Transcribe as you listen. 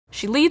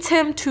She leads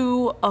him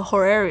to a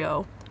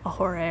horrero.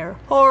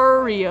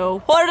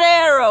 Horrero.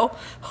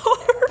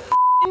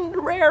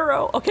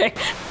 Okay.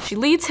 She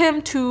leads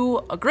him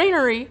to a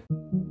granary.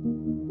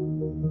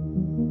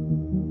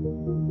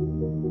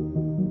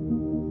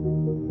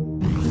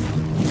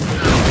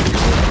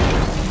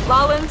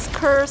 LALIN'S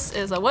Curse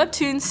is a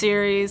webtoon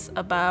series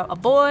about a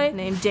boy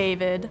named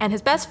David and his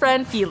best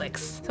friend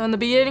Felix. So in the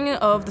beginning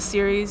of the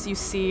series, you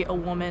see a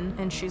woman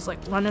and she's like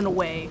running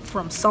away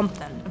from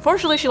something.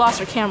 Unfortunately, she lost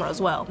her camera as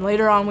well. And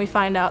later on, we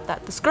find out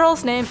that this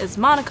girl's name is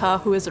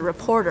manhwa, who is a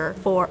reporter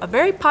for a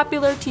very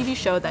popular TV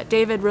show that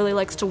David really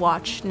likes to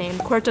watch named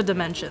Quinta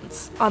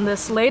Dimensions. On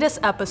this latest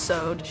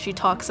episode, she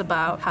talks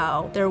about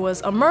how there was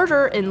a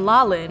murder in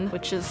LALIN,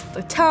 which is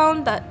the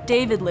town that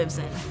David lives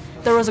in.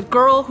 There was a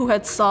girl who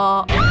had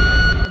saw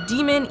a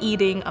demon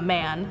eating a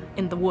man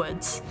in the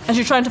woods, and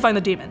she's trying to find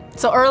the demon.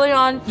 So early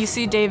on, you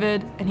see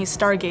David, and he's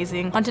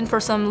stargazing, hunting for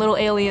some little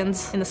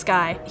aliens in the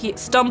sky. He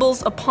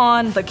stumbles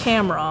upon the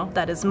camera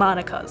that is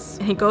Monica's,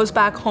 and he goes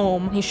back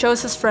home, and he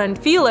shows his friend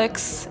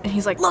Felix, and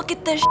he's like, look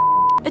at this shit.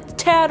 It's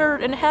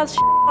tattered and it has shit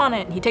on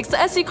it. He takes the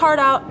SD card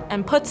out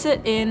and puts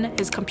it in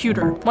his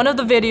computer. One of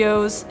the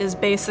videos is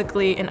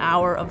basically an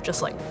hour of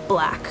just like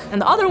black.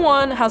 And the other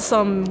one has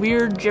some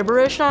weird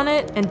gibberish on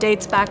it and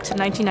dates back to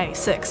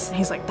 1996. And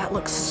he's like, that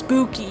looks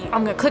spooky.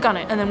 I'm gonna click on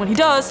it. And then when he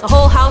does, the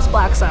whole house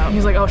blacks out. And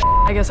he's like, oh shit,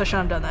 I guess I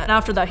shouldn't have done that. And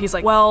after that, he's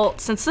like, well,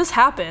 since this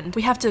happened,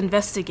 we have to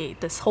investigate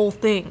this whole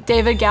thing.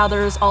 David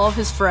gathers all of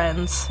his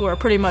friends who are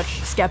pretty much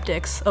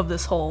skeptics of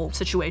this whole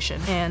situation,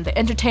 and they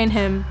entertain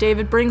him.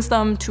 David brings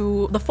them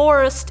to the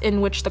forest in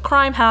which the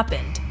crime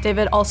happened.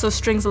 David also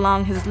strings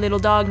along his little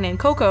dog named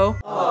Coco.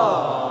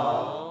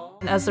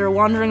 Aww. And as they're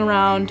wandering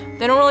around,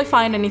 they don't really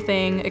find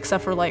anything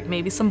except for like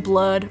maybe some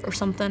blood or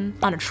something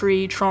on a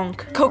tree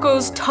trunk.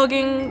 Coco's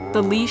tugging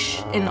the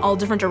leash in all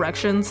different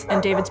directions,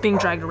 and David's being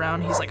dragged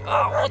around. He's like,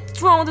 oh,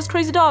 what's wrong with this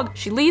crazy dog?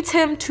 She leads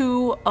him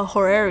to a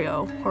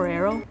horrero.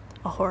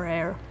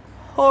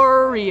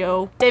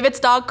 David's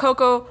dog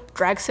Coco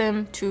drags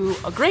him to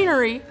a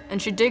granary,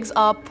 and she digs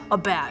up a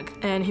bag,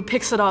 and he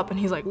picks it up and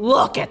he's like,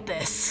 look at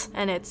this,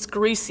 and it's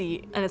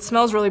greasy and it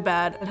smells really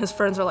bad, and his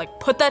friends are like,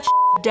 put that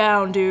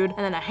down, dude. And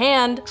then a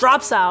hand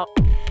drops out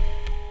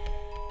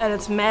and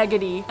it's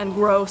maggoty and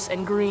gross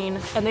and green,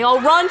 and they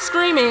all run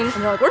screaming, and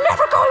they're like, we're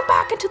never going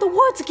back into the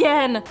woods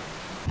again.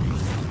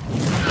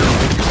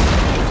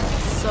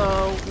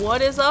 So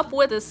what is up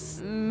with this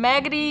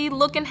maggoty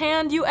looking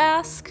hand, you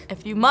ask?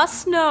 If you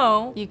must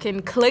know, you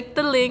can click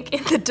the link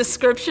in the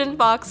description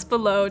box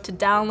below to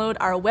download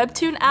our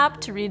Webtoon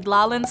app to read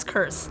LALIN'S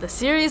Curse. The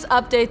series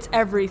updates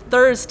every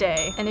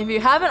Thursday, and if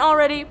you haven't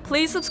already,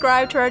 please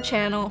subscribe to our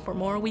channel for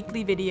more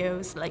weekly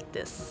videos like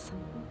this.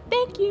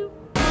 Thank you!